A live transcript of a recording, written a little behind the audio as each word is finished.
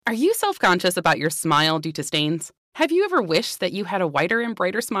Are you self-conscious about your smile due to stains? Have you ever wished that you had a whiter and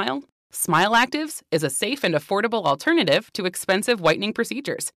brighter smile? Smile Actives is a safe and affordable alternative to expensive whitening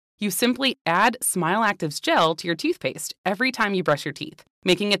procedures. You simply add Smile Actives gel to your toothpaste every time you brush your teeth,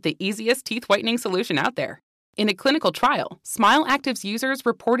 making it the easiest teeth whitening solution out there. In a clinical trial, Smile Actives users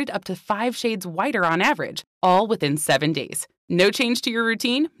reported up to 5 shades whiter on average, all within 7 days. No change to your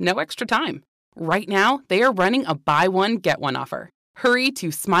routine, no extra time. Right now, they are running a buy one, get one offer. Hurry to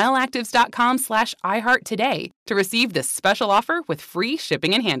smileactives.com/iHeart today to receive this special offer with free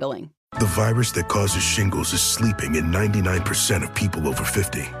shipping and handling. The virus that causes shingles is sleeping in 99% of people over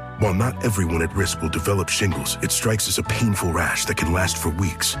 50. While not everyone at risk will develop shingles, it strikes as a painful rash that can last for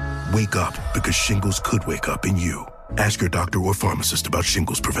weeks. Wake up, because shingles could wake up in you. Ask your doctor or pharmacist about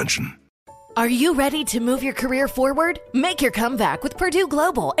shingles prevention. Are you ready to move your career forward? Make your comeback with Purdue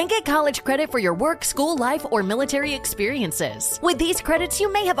Global and get college credit for your work, school, life, or military experiences. With these credits,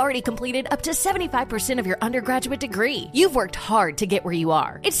 you may have already completed up to 75% of your undergraduate degree. You've worked hard to get where you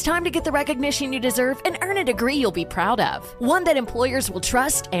are. It's time to get the recognition you deserve and earn a degree you'll be proud of, one that employers will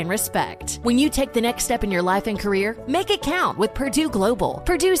trust and respect. When you take the next step in your life and career, make it count with Purdue Global,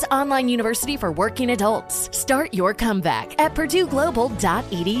 Purdue's online university for working adults. Start your comeback at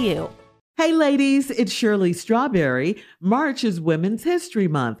purdueglobal.edu. Hey ladies, it's Shirley Strawberry. March is Women's History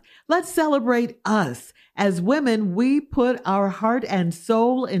Month. Let's celebrate us. As women, we put our heart and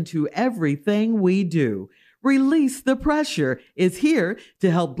soul into everything we do. Release the Pressure is here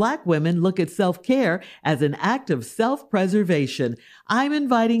to help Black women look at self-care as an act of self-preservation. I'm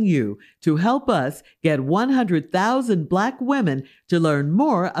inviting you to help us get 100,000 Black women to learn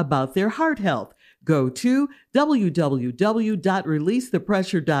more about their heart health. Go to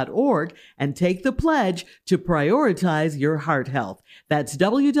www.releasethepressure.org and take the pledge to prioritize your heart health. That's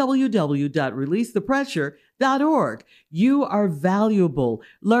www.releasethepressure.org. You are valuable.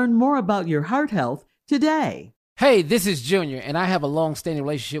 Learn more about your heart health today. Hey, this is Junior, and I have a long-standing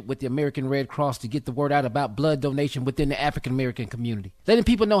relationship with the American Red Cross to get the word out about blood donation within the African-American community, letting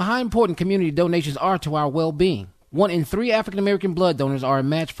people know how important community donations are to our well-being. 1 in 3 African-American blood donors are a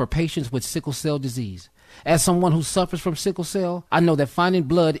match for patients with sickle cell disease. As someone who suffers from sickle cell, I know that finding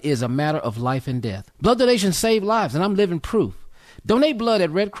blood is a matter of life and death. Blood donations save lives, and I'm living proof. Donate blood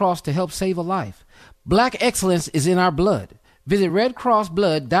at Red Cross to help save a life. Black excellence is in our blood. Visit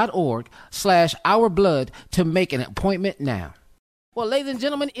redcrossblood.org/ourblood to make an appointment now. Well, ladies and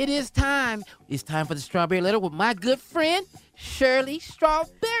gentlemen, it is time. It's time for the Strawberry Letter with my good friend, Shirley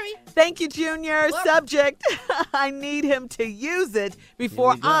Strawberry. Thank you, Junior. Subject, I need him to use it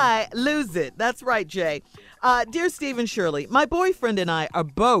before I lose it. That's right, Jay. Dear Steve and Shirley, my boyfriend and I are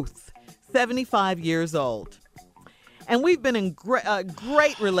both 75 years old. And we've been in a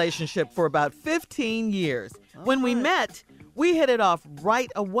great relationship for about 15 years. When we met, we hit it off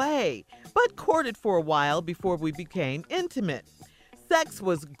right away, but courted for a while before we became intimate. Sex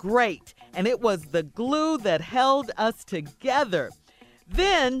was great, and it was the glue that held us together.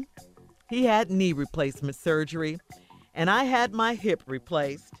 Then he had knee replacement surgery, and I had my hip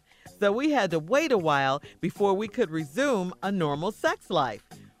replaced. So we had to wait a while before we could resume a normal sex life.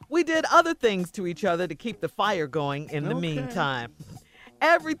 We did other things to each other to keep the fire going in the meantime.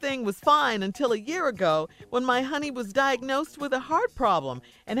 Everything was fine until a year ago when my honey was diagnosed with a heart problem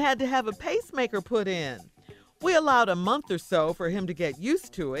and had to have a pacemaker put in. We allowed a month or so for him to get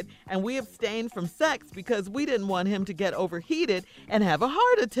used to it, and we abstained from sex because we didn't want him to get overheated and have a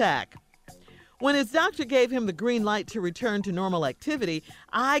heart attack. When his doctor gave him the green light to return to normal activity,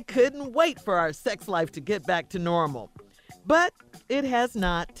 I couldn't wait for our sex life to get back to normal. But it has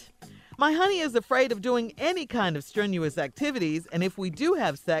not. My honey is afraid of doing any kind of strenuous activities, and if we do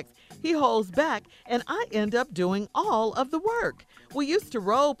have sex, he holds back, and I end up doing all of the work. We used to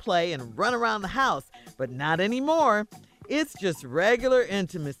role play and run around the house, but not anymore. It's just regular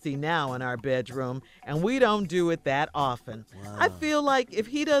intimacy now in our bedroom, and we don't do it that often. Wow. I feel like if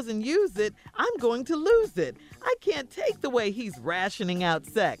he doesn't use it, I'm going to lose it. I can't take the way he's rationing out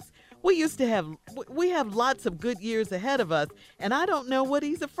sex. We have lots of good years ahead of us, and I don't know what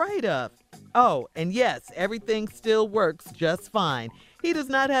he's afraid of. Oh, and yes, everything still works just fine. He does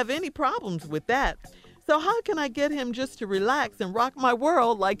not have any problems with that. So how can I get him just to relax and rock my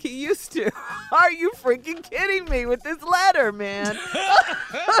world like he used to? Are you freaking kidding me with this letter, man?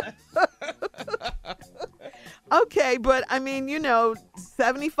 Okay, but I mean,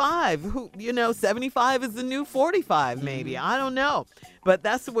 75. 75 is the new 45, maybe. I don't know. But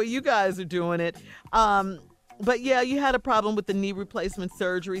that's the way you guys are doing it. But yeah, you had a problem with the knee replacement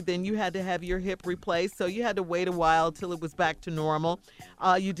surgery. Then you had to have your hip replaced. So you had to wait a while till it was back to normal.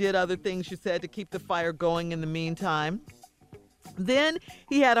 You did other things, you said, to keep the fire going in the meantime. Then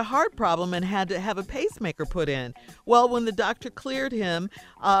he had a heart problem and had to have a pacemaker put in. Well, when the doctor cleared him,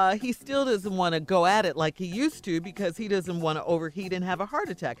 he still doesn't want to go at it like he used to because he doesn't want to overheat and have a heart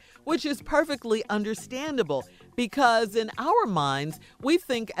attack, which is perfectly understandable because in our minds, we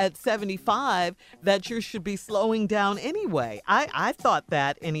think at 75 that you should be slowing down anyway. I thought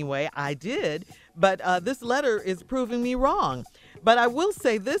that anyway. I did. But this letter is proving me wrong. But I will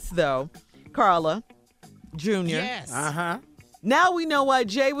say this, though, Carla, Junior. Yes. Now we know why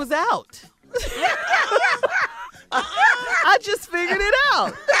Jay was out. I just figured it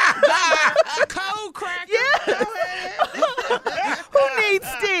out. Cold cracker. Yes. Who needs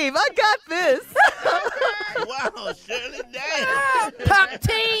Steve? I got this. Wow, Shirley, damn. Pop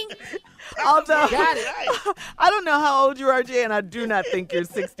ting. Although, Got it. I don't know how old you are, Jay, and I do not think you're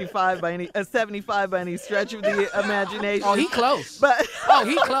 75 by any 75 by any stretch of the imagination. Oh, he close. But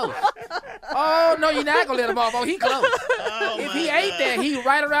He close. Oh, no, you're not going to let him off. Oh, he close. If he ain't there, he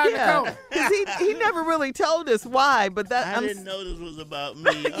right around the corner. because he never really told us why. But that I didn't know this was about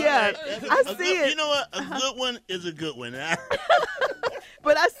me. Yeah, I see it. You know what? A good one is a good one.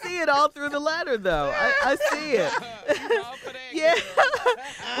 But I see it all through the letter, though. I see it. Yeah.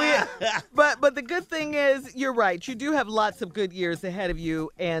 But the good thing is, you're right. You do have lots of good years ahead of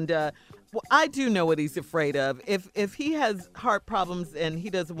you, and well, I do know what he's afraid of. If he has heart problems and he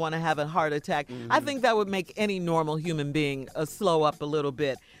doesn't want to have a heart attack, I think that would make any normal human being slow up a little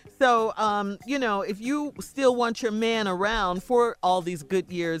bit. So, if you still want your man around for all these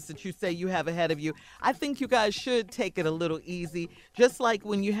good years that you say you have ahead of you, I think you guys should take it a little easy. Just like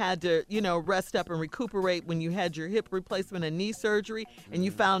when you had to, rest up and recuperate when you had your hip replacement and knee surgery and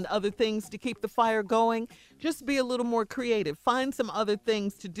you found other things to keep the fire going. Just be a little more creative. Find some other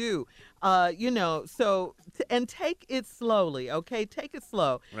things to do, and take it slowly, okay? Take it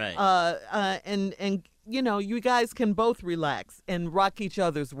slow. Right. And you guys can both relax and rock each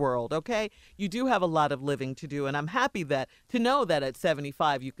other's world, okay? You do have a lot of living to do, and I'm happy to know that at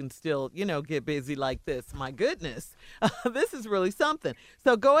 75 you can still, get busy like this. My goodness, this is really something.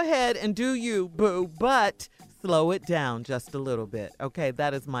 So go ahead and do you, boo, but slow it down just a little bit, okay?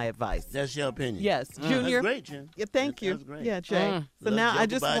 That is my advice. That's your opinion. Yes, Junior. That's great, Jen. Yeah, thank you. That was great. Yeah, Jay. So Little now I joke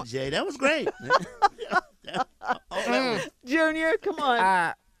just about Jay. That was great. Junior, come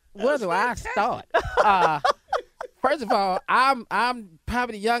on. Where do I start? First of all, I'm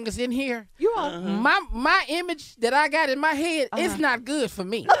probably the youngest in here. You are. My image that I got in my head is not good for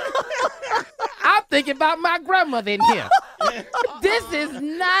me. I'm thinking about my grandmother in here. This is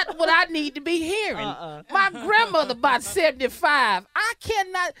not what I need to be hearing. My grandmother about 75. I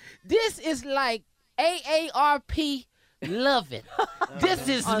cannot. This is like AARP loving. This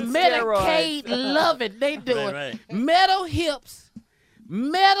is Medicaid loving. They doing Right. metal hips,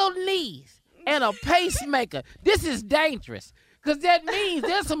 metal knees, and a pacemaker. This is dangerous. Because that means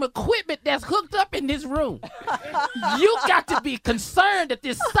there's some equipment that's hooked up in this room. You got to be concerned that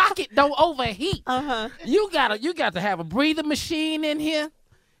this socket don't overheat. You got to have a breathing machine in here.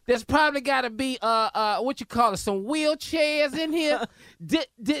 There's probably got to be some wheelchairs in here.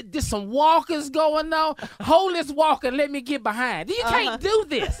 There's some walkers going on. Hold this walker and let me get behind. You can't do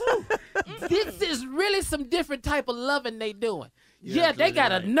this. This is really some different type of loving they doing. Yeah, they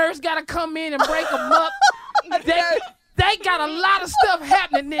got a nurse got to come in and break them up. They got a lot of stuff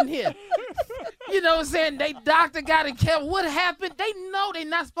happening in here. You know what I'm saying? They doctor got to care what happened. They know they're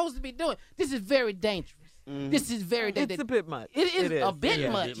not supposed to be doing. This is very dangerous. This is very dangerous. It's a bit much. It is a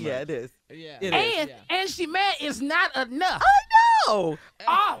bit much. Yeah, it is. Yeah. It is. And she mad is not enough. I know.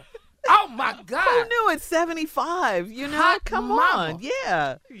 Oh my God. Who knew at 75? Hot Come mama. on.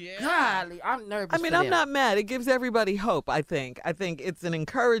 Yeah. Golly, I'm nervous. I mean, I'm not mad. It gives everybody hope, I think. I think it's an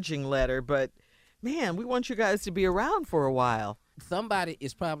encouraging letter, but man, we want you guys to be around for a while. Somebody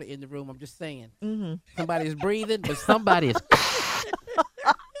is probably in the room. I'm just saying. Somebody is breathing, but somebody is.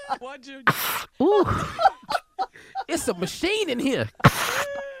 What you? Ooh. It's a machine in here.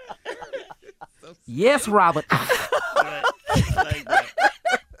 Yes, Robert. Right. Like that.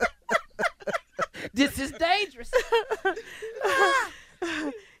 This is dangerous.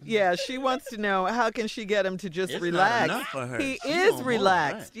 Yeah, she wants to know how can she get him to just It's relax. not enough for her. He She is want more,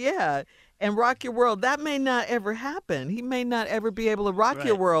 relaxed, yeah. And rock your world. That may not ever happen. He may not ever be able to rock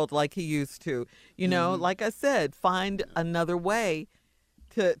your Right. world like he used to. Like I said, find another way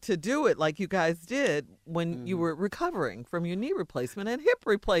to do it like you guys did when you were recovering from your knee replacement and hip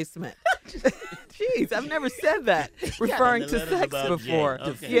replacement. Jeez, I've never said that referring The to letters sex about before. Jay.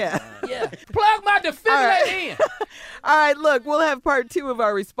 Okay. Yeah. Yeah. Plug my defibrillator in. All right, look, we'll have part 2 of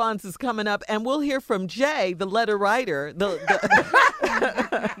our responses coming up, and we'll hear from Jay, the letter writer.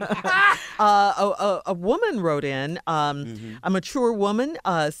 A woman wrote in, a mature woman,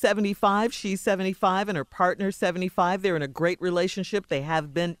 75. She's 75, and her partner's 75. They're in a great relationship. They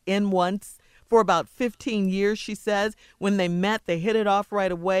have been in once for about 15 years, she says. When they met, they hit it off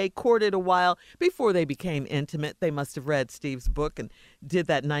right away, courted a while before they became intimate. They must have read Steve's book and did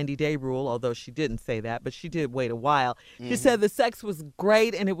that 90-day rule, although she didn't say that, but she did wait a while. She said the sex was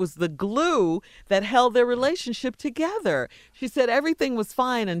great, and it was the glue that held their relationship together. She said everything was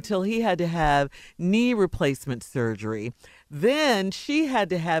fine until he had to have knee replacement surgery. Then she had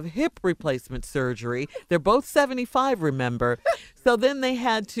to have hip replacement surgery. They're both 75, remember? So then they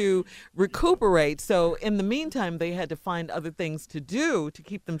had to recuperate. So in the meantime, they had to find other things to do to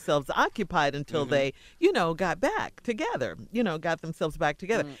keep themselves occupied until they, got back together, got themselves back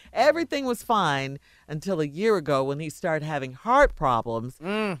together. Everything was fine until a year ago when he started having heart problems.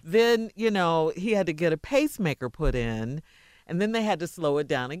 Then, he had to get a pacemaker put in, and then they had to slow it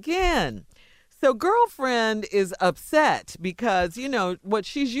down again. So girlfriend is upset because, what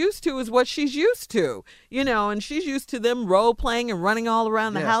she's used to is what she's used to, and she's used to them role playing and running all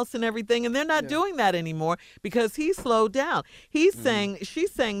around the house and everything. And they're not doing that anymore because he slowed down. She's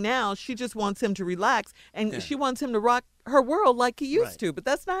saying now she just wants him to relax and she wants him to rock her world like he used to. But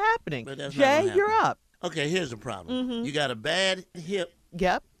that's not happening. But that's not Jay, gonna happen. you're up. Okay, here's the problem. You got a bad hip.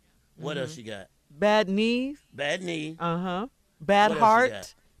 Yep. What else you got? Bad knees. Bad knee. Bad What else you heart.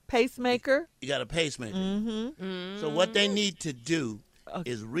 got? Pacemaker. You got a pacemaker. So what they need to do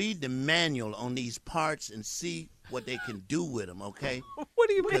is read the manual on these parts and see what they can do with them, okay? What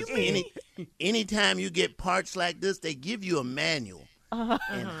do you Because mean? anytime you get parts like this, they give you a manual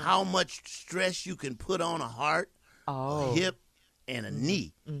and how much stress you can put on a heart, a hip, and a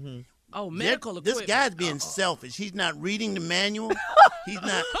knee. Oh, medical This equipment. guy's being selfish. He's not reading the manual.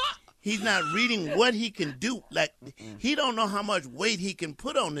 He's not reading what he can do. Like, he don't know how much weight he can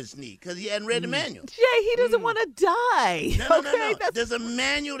put on this knee because he hadn't read the manual. Jay, he doesn't want to die. No. That's There's a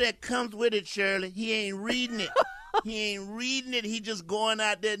manual that comes with it, Shirley. He ain't reading it. He just going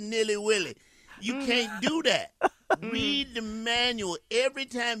out there nilly-willy. You can't do that. Read the manual. Every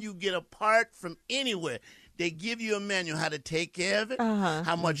time you get a part from anywhere, they give you a manual how to take care of it,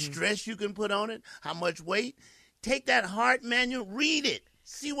 how much stress you can put on it, how much weight. Take that heart manual, read it.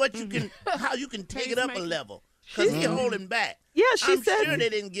 See what you can, how you can take it up a level. Because he's holding back. Yeah, she I'm said. sure they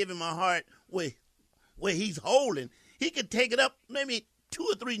didn't give him a heart where he's holding. He could take it up maybe 2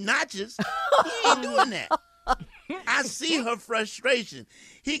 or 3 notches. He ain't doing that. I see her frustration.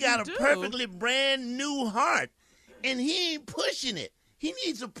 He got a perfectly brand new heart, and he ain't pushing it. He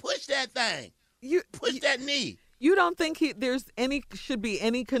needs to push that thing. Push that knee. You don't think should be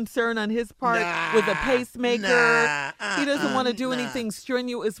any concern on his part with a pacemaker? He doesn't want to do anything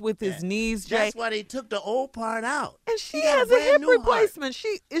strenuous with his knees, Jay. That's why they took the old part out. And she He got has a brand hip new heart. replacement.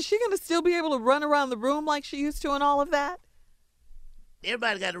 Is she going to still be able to run around the room like she used to and all of that?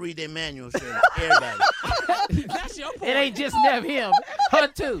 Everybody got to read their manual, Shirley. Everybody. That's your point. It ain't just them, him. Her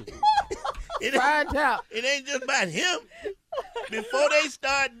too. Find out. It ain't just about him. Before they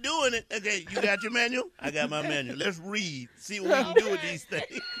start doing it, okay, you got your manual? I got my manual. Let's read. See what we can do with these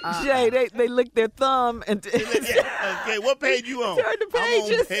things. Jay, they lick their thumb and Okay, what page you on? Turn the I'm on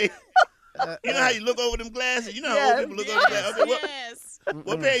pages. page. You know how you look over them glasses? You know how old people look over the glasses? Okay, Yes.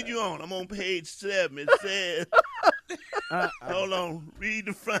 what page you on? I'm on page 7. It says, hold on, read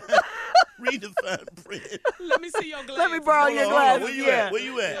the fine print. Let me see your glasses. Let me borrow your Hold on, glasses. where you yeah. at? Where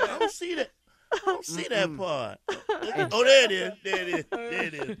you at? I don't see that. I don't see that part. Oh, there it is. There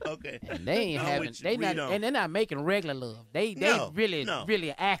it is. Okay. And they ain't I'm having, with you. they Read not, on. and they're not making regular love. They No, really, no.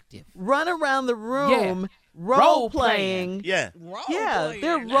 really active. Run around the room, role Role playing. Yeah. Yeah,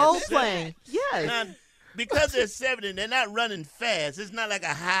 they're role playing. Yes. Now, because they're 70, they're not running fast. It's not like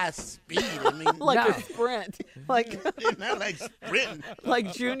a high speed. I mean, Like No. a sprint. Like they're not like sprinting.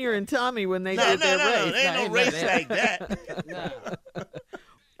 like Junior and Tommy when they No, did their race. There ain't no ain't race none of like that.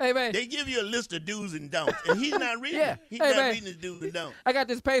 Hey, man. They give you a list of do's and don'ts, and he's not reading. Yeah. He's Hey, not man. reading his do's and don'ts. I got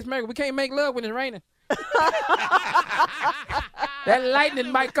this pacemaker. We can't make love when it's raining. That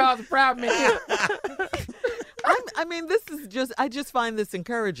lightning might cause a problem in here. I mean, I just find this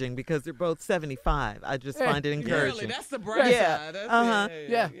encouraging because they're both 75. I just find it Really, encouraging. that's the bright Yeah. side. That's Uh-huh.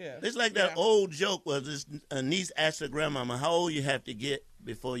 Yeah. It's like that old joke was this niece asked her grandmama, how old you have to get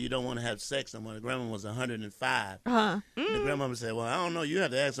before you don't want to have sex no more. The grandma was 105. Uh-huh. And the grandmama said, well, I don't know. You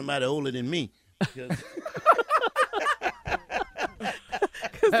have to ask somebody older than me.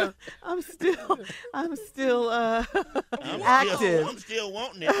 'Cause I'm still I'm active. still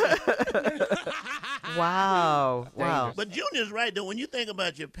wanting it. Wow. But Junior's right though. When you think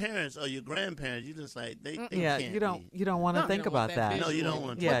about your parents or your grandparents, you just like they Yeah, can't you don't want No, to you think don't want about that that. No, you don't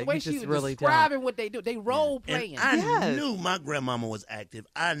want to. Yeah, the way you she just was really don't. describing what they do, they role playing. And I Yes. knew my grandmama was active.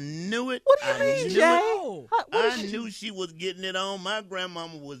 I knew it. What do you I mean, knew Jay? it. What I is she- knew she was getting it on. My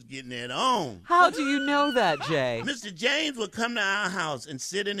grandmama was getting it on. How do you know that, Jay? Mr. James would come to our house and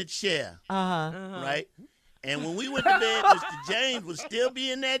sit in a chair, Uh-huh. right? And when we went to bed, Mr. James would still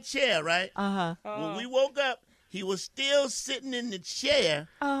be in that chair, right? Uh-huh. When we woke up, he was still sitting in the chair,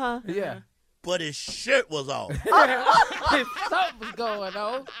 Uh-huh. Yeah. but his shirt was off. Something was going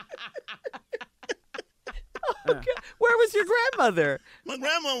on. Where was your grandmother? My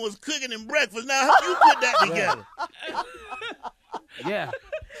grandma was cooking him breakfast. Now, how you put that together? Yeah.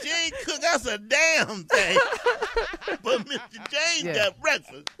 She ain't cook us a damn thing. But Mr. James Yeah. got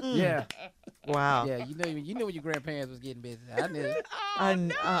breakfast. Yeah. Wow. Yeah. You know when your grandparents was getting busy. I knew. I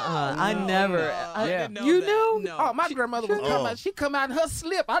never. Yeah. You knew? No. Oh, my grandmother was coming out. She come out in her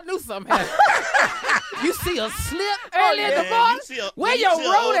slip. I knew something happened. You see a slip early in the Yeah, morning? you see a- Where you your see a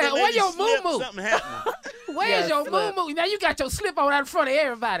road older at? Where lady your slip, moo-moo? Something happening. Where's Yeah, your slip. moo-moo? Now you got your slip on out in front of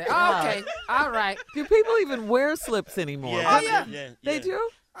everybody. Okay. All right. Do people even wear slips anymore? Yeah, They do?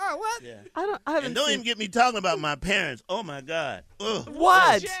 Oh, what? Yeah. I haven't And don't seen. even get me talking about my parents. Oh, my God. Ugh.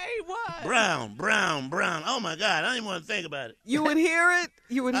 What? Jay, what? Brown. Oh, my God. I don't even want to think about it. You would hear it?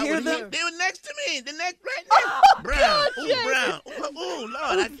 You would I hear would them? hear- they were next to me. The next right there. Brown. Ooh, brown. Ooh,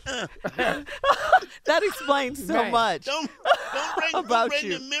 Lord. That explains so Right. much. Don't About bring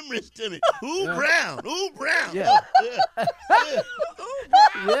you. the memories to me. Ooh, brown. Yeah. Ugh.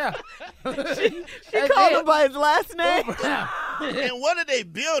 Yeah. She called him by his last name. And what are they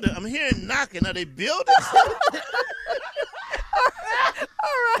building? I'm hearing knocking. Are they building? All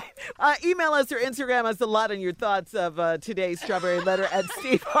right. Email us or Instagram us a lot on your thoughts of today's Strawberry Letter at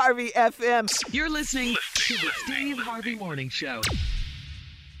Steve Harvey FM. You're listening to the Steve Harvey Morning Show.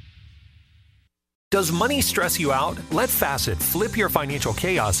 Does money stress you out? Let Facet flip your financial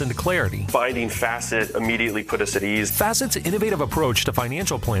chaos into clarity. Finding Facet immediately put us at ease. Facet's innovative approach to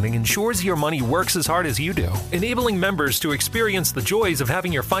financial planning ensures your money works as hard as you do, enabling members to experience the joys of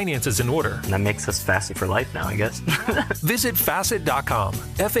having your finances in order. And that makes us Facet for life now, I guess. Visit Facet.com,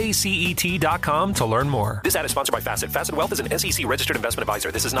 FACET.com to learn more. This ad is sponsored by Facet. Facet Wealth is an SEC registered investment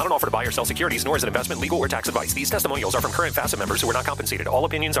advisor. This is not an offer to buy or sell securities, nor is it investment, legal, or tax advice. These testimonials are from current Facet members who are not compensated. All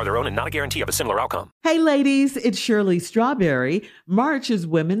opinions are their own and not a guarantee of a similar outcome. Hey, ladies, it's Shirley Strawberry. March is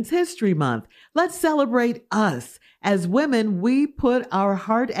Women's History Month. Let's celebrate us. As women, we put our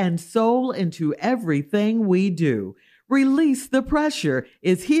heart and soul into everything we do. Release the Pressure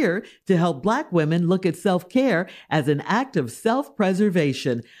is here to help Black women look at self-care as an act of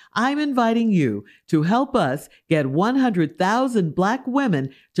self-preservation. I'm inviting you to help us get 100,000 Black women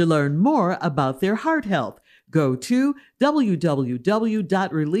to learn more about their heart health. Go to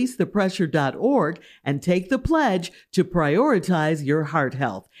www.releasethepressure.org and take the pledge to prioritize your heart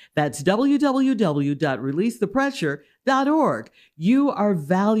health. That's www.releasethepressure.org. You are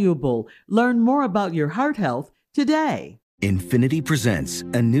valuable. Learn more about your heart health today. Infinity presents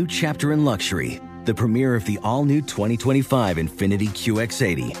a new chapter in luxury, the premiere of the all-new 2025 Infinity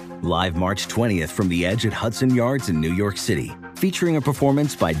QX80, live March 20th from the Edge at Hudson Yards in New York City, featuring a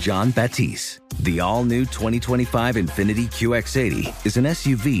performance by John Batiste. The all-new 2025 Infinity QX80 is an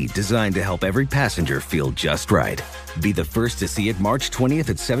SUV designed to help every passenger feel just right. Be the first to see it March 20th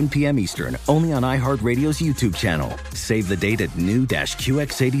at 7 p.m. Eastern, only on iHeartRadio's YouTube channel. Save the date at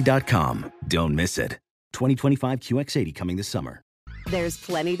new-QX80.com. Don't miss it. 2025 QX80 coming this summer. There's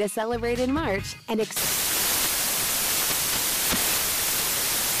plenty to celebrate in March and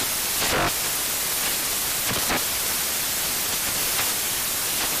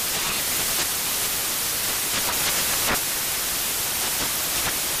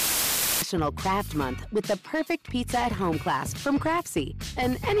National Craft Month with the perfect pizza at home class from Craftsy.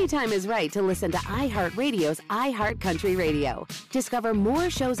 And anytime is right to listen to iHeartRadio's iHeartCountry Radio. Discover more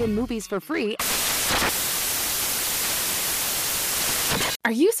shows and movies for free.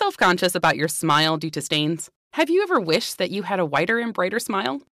 Are you self-conscious about your smile due to stains? Have you ever wished that you had a whiter and brighter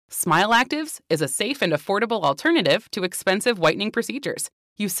smile? Smile Actives is a safe and affordable alternative to expensive whitening procedures.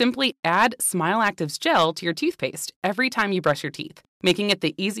 You simply add Smile Actives gel to your toothpaste every time you brush your teeth, making it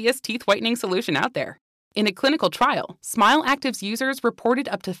the easiest teeth whitening solution out there. In a clinical trial, Smile Actives users reported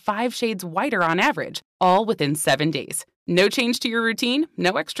up to 5 shades whiter on average, all within 7 days. No change to your routine,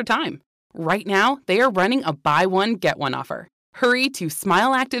 no extra time. Right now, they are running a buy one, get one offer. Hurry to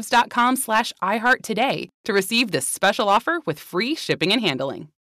smileactives.com/iHeart today to receive this special offer with free shipping and handling.